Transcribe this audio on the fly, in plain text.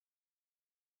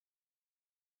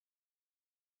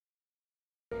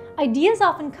Ideas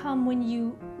often come when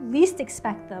you least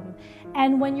expect them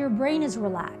and when your brain is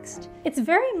relaxed. It's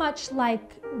very much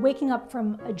like waking up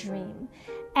from a dream.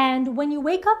 And when you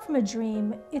wake up from a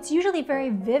dream, it's usually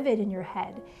very vivid in your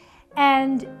head.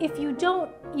 And if you don't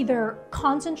either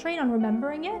concentrate on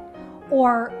remembering it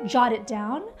or jot it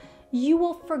down, you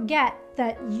will forget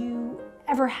that you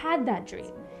ever had that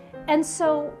dream. And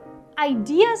so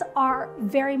ideas are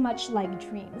very much like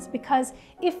dreams, because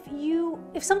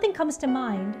if something comes to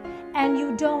mind and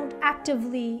you don't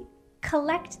actively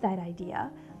collect that idea,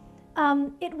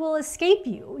 it will escape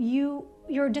you.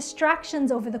 Your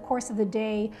distractions over the course of the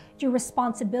day, your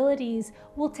responsibilities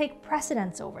will take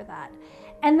precedence over that.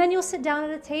 And then you'll sit down at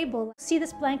a table, see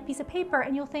this blank piece of paper,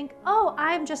 and you'll think, oh,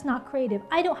 I'm just not creative.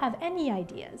 I don't have any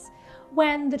ideas.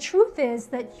 When the truth is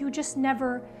that you just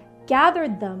never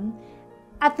gathered them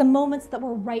at the moments that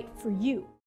were right for you.